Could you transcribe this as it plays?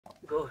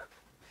Go.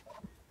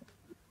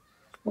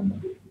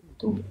 1,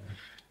 2,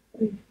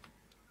 3,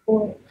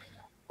 4,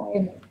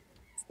 5,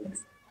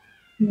 6,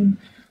 7,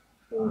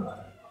 8,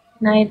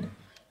 9,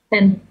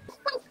 10.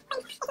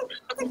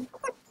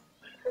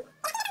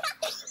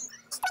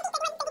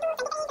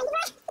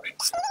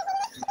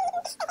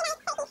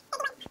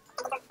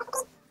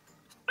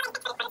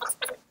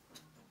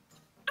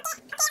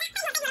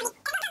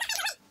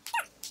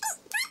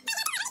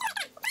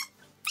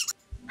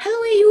 How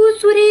are you,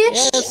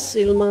 Suresh? Yes,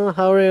 Elma,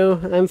 how are you?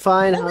 I'm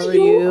fine. How are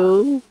you?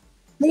 you?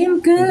 I am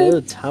good.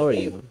 Good. How are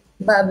you?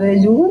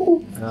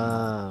 Babalu.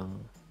 Ah,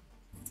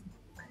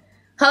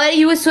 How are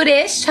you,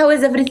 Suresh? How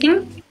is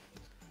everything?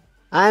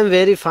 I'm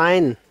very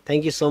fine.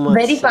 Thank you so much.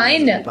 Very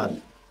fine. Gopal.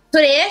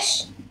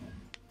 Suresh,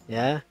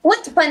 Yeah,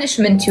 what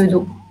punishment you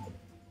do?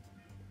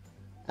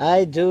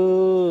 I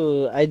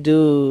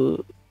do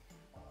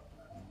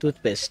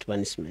toothpaste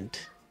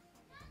punishment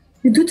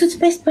You do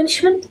toothpaste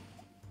punishment?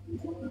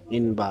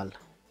 in bal.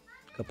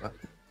 Kapal.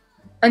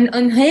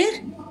 On hair?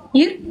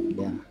 Here?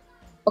 Yeah.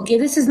 Okay,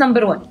 this is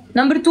number 1.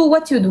 Number 2,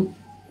 what you do?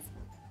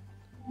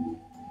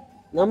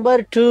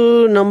 Number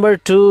two.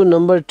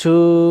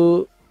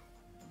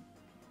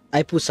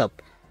 I push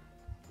up.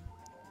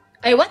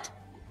 I what?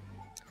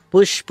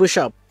 Push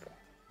up.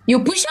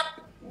 You push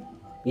up?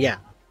 Yeah.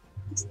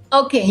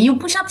 Okay, you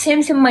push up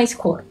same my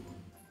score.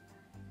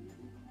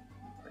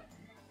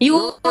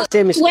 You No,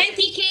 same is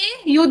 20k,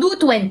 you do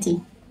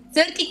 20.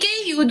 30k,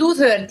 you do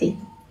 30.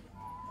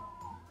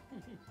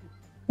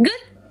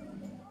 Good?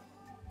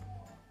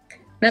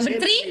 Number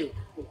Same 3,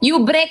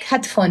 you break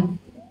headphone.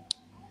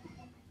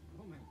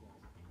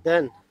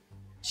 done.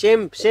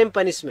 Same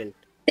punishment.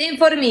 Same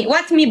for me.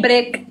 What me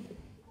break?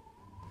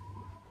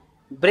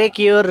 Break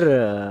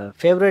your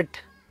favorite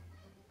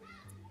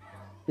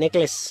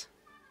necklace.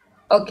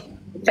 Okay,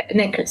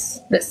 necklace.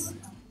 This.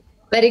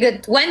 Very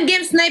good. 1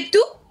 game snipe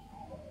 2.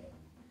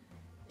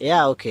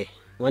 Yeah, okay.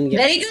 One game.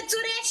 Very good,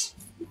 Suresh.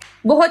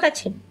 बहुत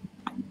अच्छे.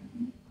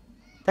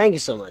 Thank you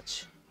so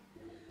much.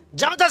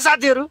 जाओ त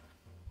साथीहरु.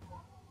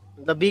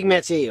 The big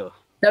match यही हो.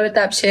 Now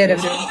tap share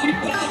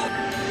everyone.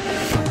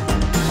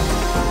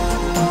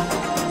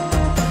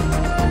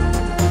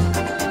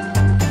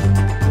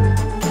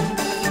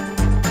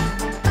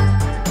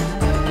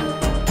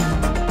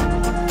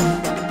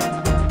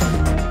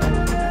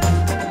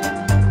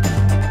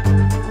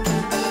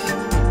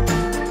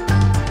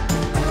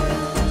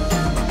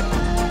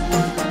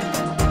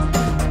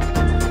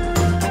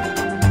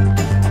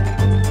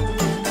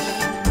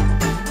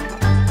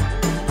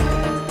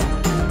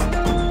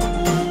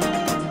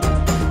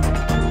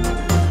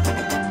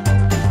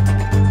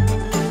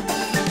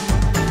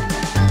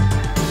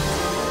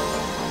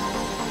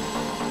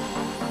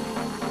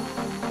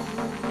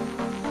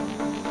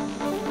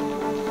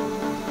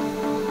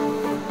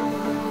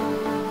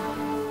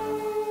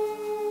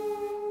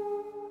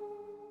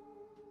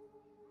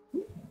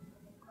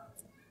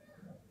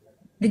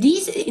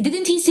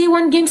 Didn't he say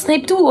 1 game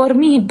snipe 2 or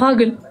me,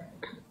 Pagal?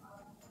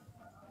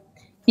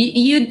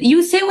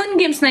 You say 1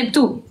 game snipe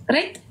 2,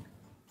 right?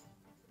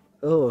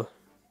 Oh.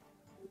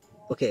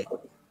 Okay.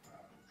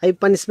 I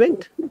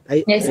punishment?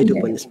 Yes. I do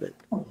punishment.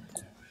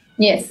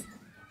 Yes.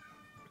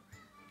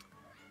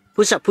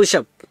 Push up. Push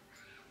up,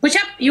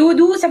 you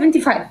do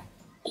 75.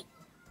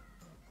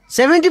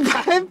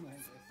 75?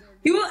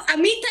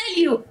 Me tell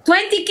you,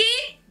 20k,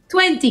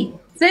 20,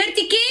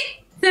 30k,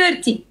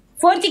 30,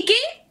 40k,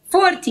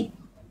 40,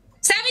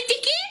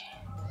 70k,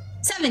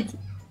 70.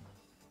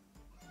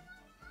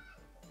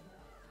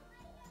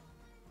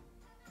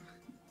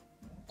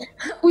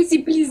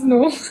 Uzi, please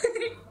no.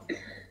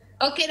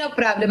 Okay, no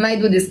problem. I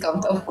do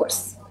discount, of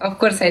course. Of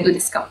course, I do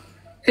discount.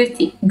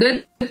 50.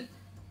 Good.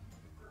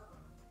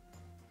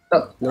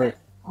 Oh. No.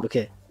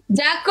 Okay.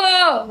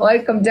 Jacko!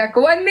 Welcome,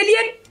 Jacko. 1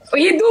 million?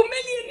 You do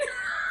million.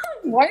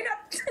 Why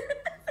not?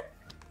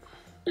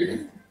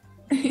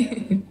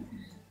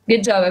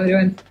 Good job,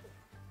 everyone.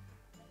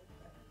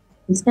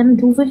 He's gonna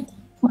do it.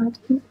 What?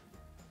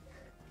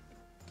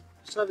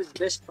 Stuff is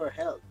best for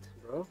health,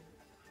 bro.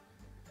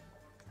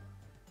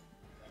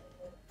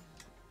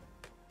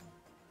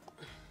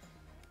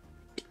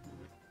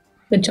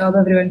 Good job,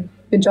 everyone.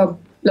 Good job.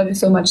 Love you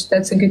so much.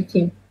 That's a good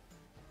team.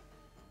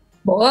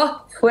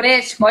 Oh,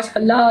 Suresh,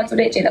 mashallah,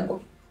 Suresh,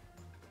 go.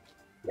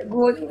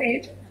 Go,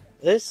 Suresh.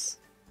 This?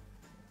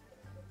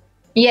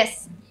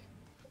 Yes.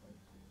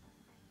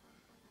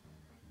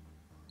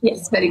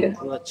 Yes, very good.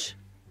 Watch.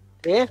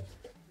 Yeah?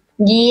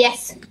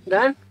 Yes.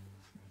 Done?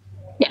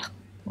 Yeah.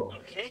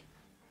 Okay.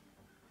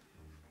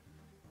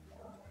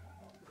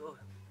 Go.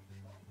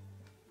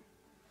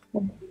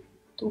 1,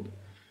 2,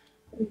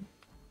 3,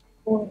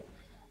 4,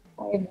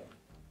 5,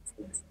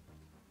 6,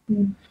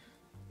 7,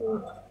 8,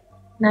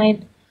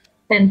 9,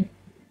 10,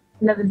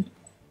 11,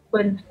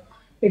 12,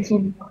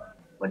 13,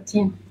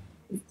 14,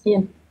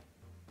 15.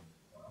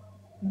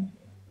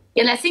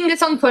 Yalla, sing a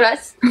song for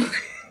us.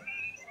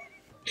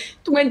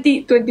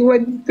 20,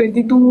 21,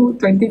 22,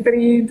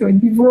 23,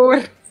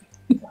 24,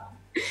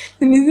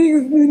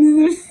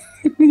 26,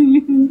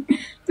 27,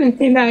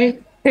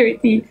 29,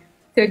 30,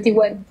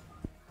 31,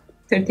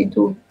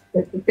 32,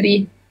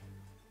 33.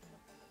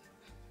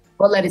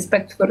 Wallah,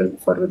 respect for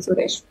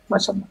Suresh.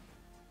 MashaAllah.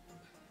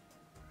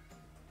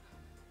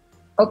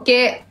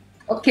 Okay.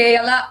 Okay,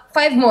 yalla.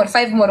 Five more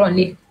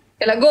only.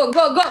 Yalla, go.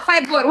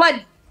 5 more.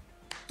 1,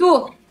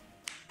 2,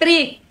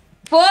 3,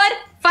 4,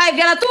 5.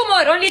 Yalla, 2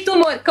 more. Only 2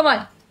 more. Come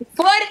on.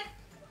 4,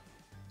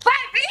 5.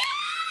 Yeah!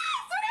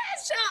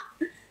 Suresh!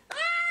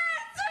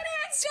 Suresh!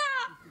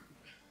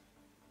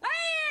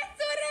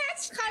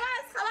 Suresh!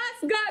 خلاص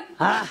gone.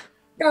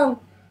 Go.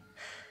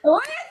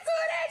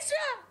 Suresh!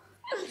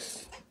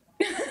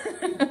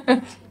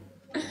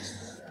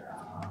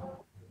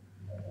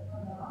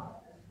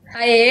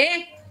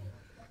 Hi.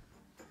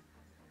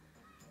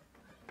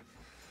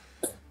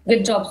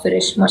 Good job,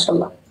 Suresh.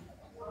 MashaAllah.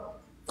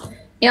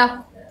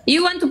 Yeah.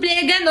 You want to play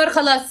again or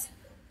خلاص?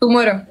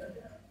 Tomorrow.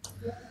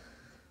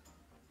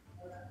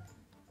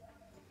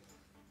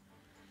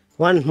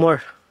 One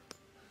more.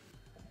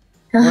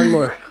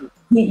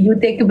 You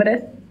take a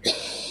breath.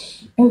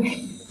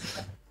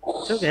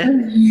 It's okay.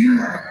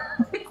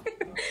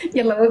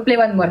 Yalla, we'll play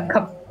one more.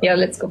 Come. Yeah,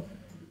 let's go.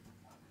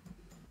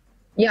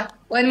 Yeah,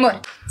 one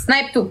more.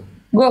 Snipe 2.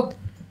 Go.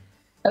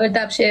 I will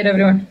tap share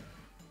everyone.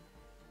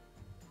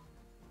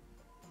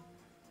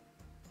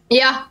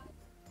 Yeah.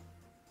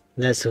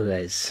 Let's go,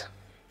 guys.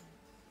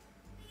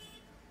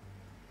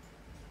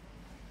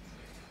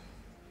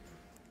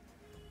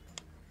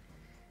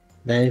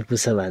 दामी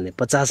पुसा भने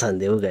 50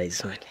 हान्दियो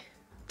guys मैले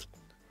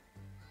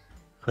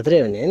खत्रै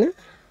हो नि हैन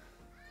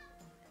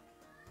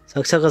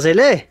सक्छ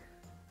कसैले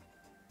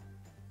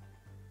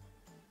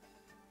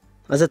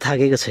अझ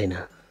थाकेको छैन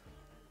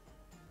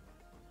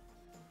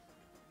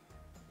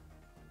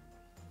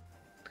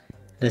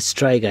Let's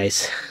try,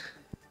 guys.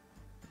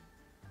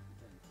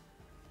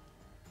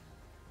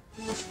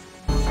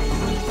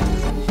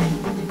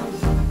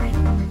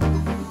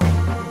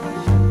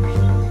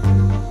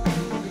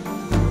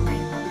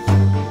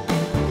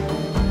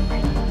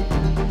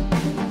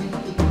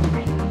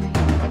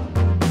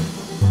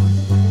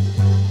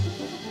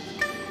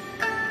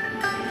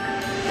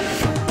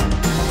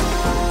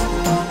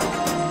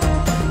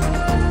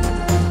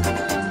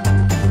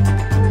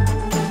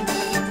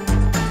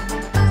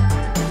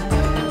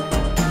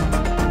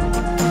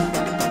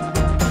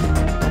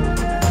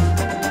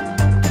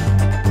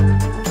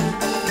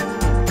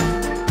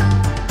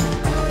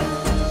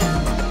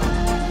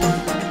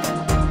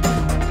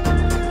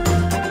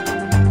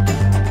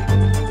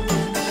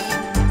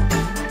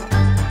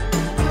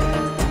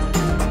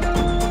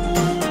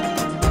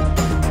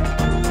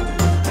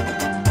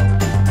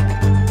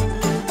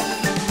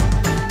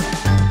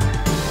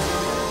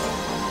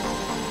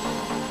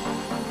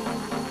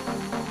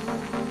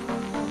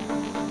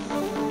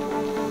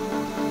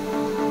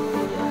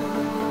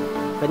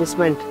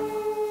 Punishment.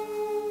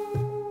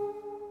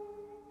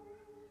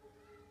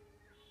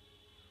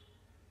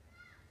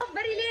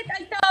 Very late,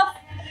 Altaf.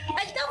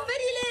 Altaf,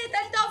 very late.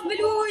 Altaf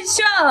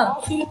Belusha.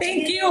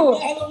 Thank you.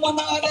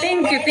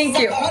 Thank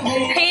you.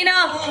 Hina.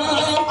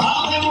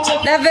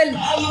 Level.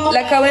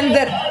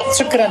 Lakawinder.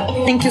 Shukran.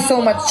 Thank you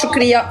so much.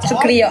 Shukriya.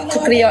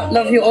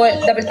 Love you all.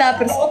 Double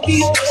tappers.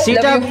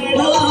 Sit up.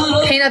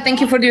 Hina, thank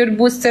you for your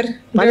booster.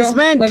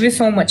 Punishment. Love you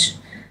so much.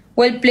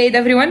 Well played,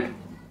 everyone.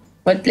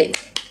 Well played.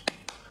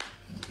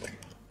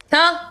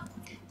 Huh?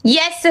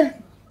 Yes,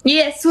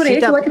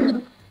 Suresh. What?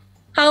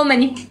 How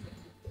many?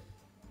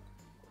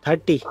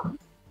 30.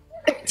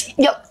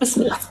 Yup,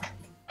 bismillah.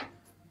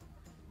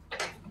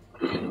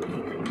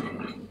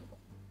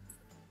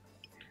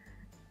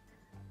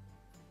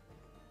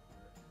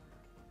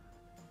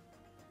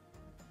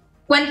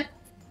 One,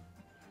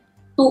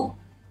 2,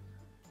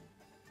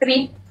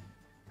 3,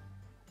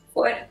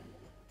 4,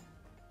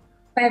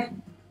 5,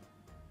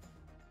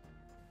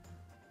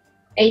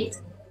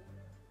 8,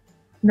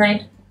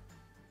 9,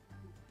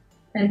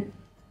 10,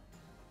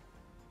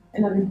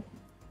 11,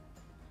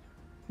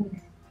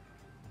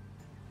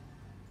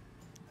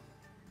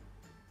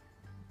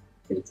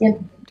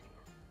 15,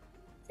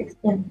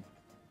 16,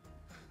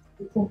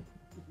 17,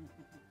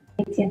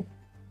 18,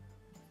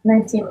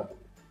 19,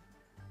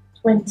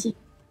 20,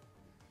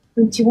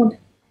 21,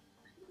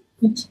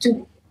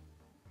 22,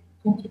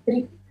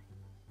 23,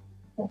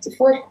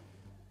 24,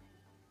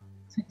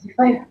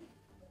 25,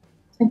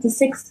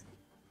 26,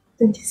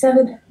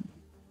 27,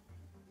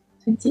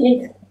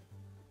 28,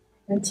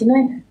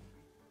 29,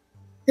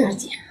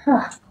 30.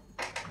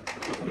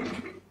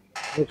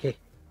 Okay.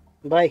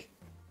 Bye.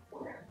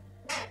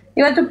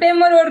 You want to play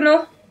more or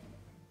no?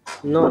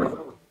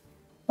 No.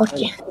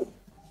 Okay.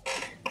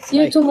 See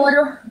you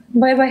tomorrow.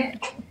 Bye.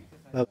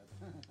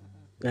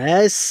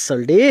 Yes,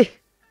 Saldi.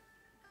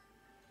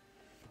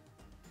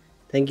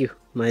 Thank you,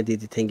 my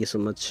Didi. Thank you so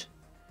much.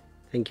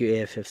 Thank you,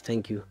 AFF.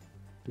 Thank you,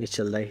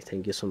 Nichal Dai.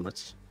 Thank you so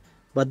much.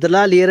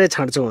 बदला लिएरै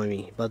छाड्छौँ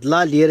हामी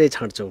बदला लिएरै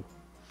छाड्छौँ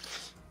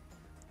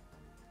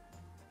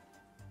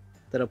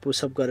तर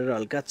push-up गरेर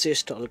हल्का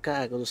chest हल्का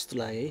आएको जस्तो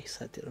लाग्यो है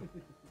साथीहरु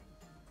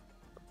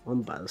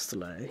अम्पा जस्तो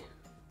लाग्यो है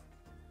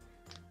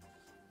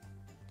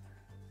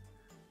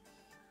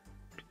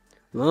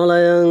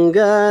मलाई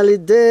अङ्गाली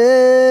दे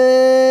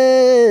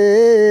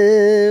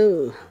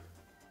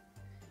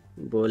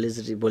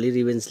भोलि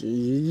रिभेन्ज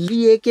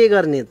लिए के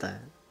गर्ने त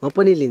म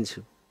पनि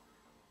लिन्छु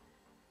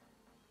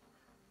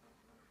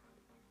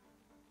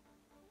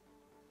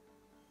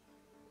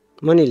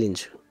म नि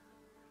लिन्छु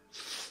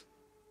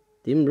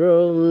तिम्रो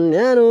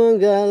न्यानो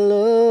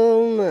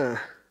गालोमा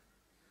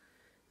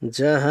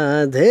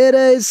जहाँ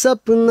धेरै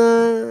सपना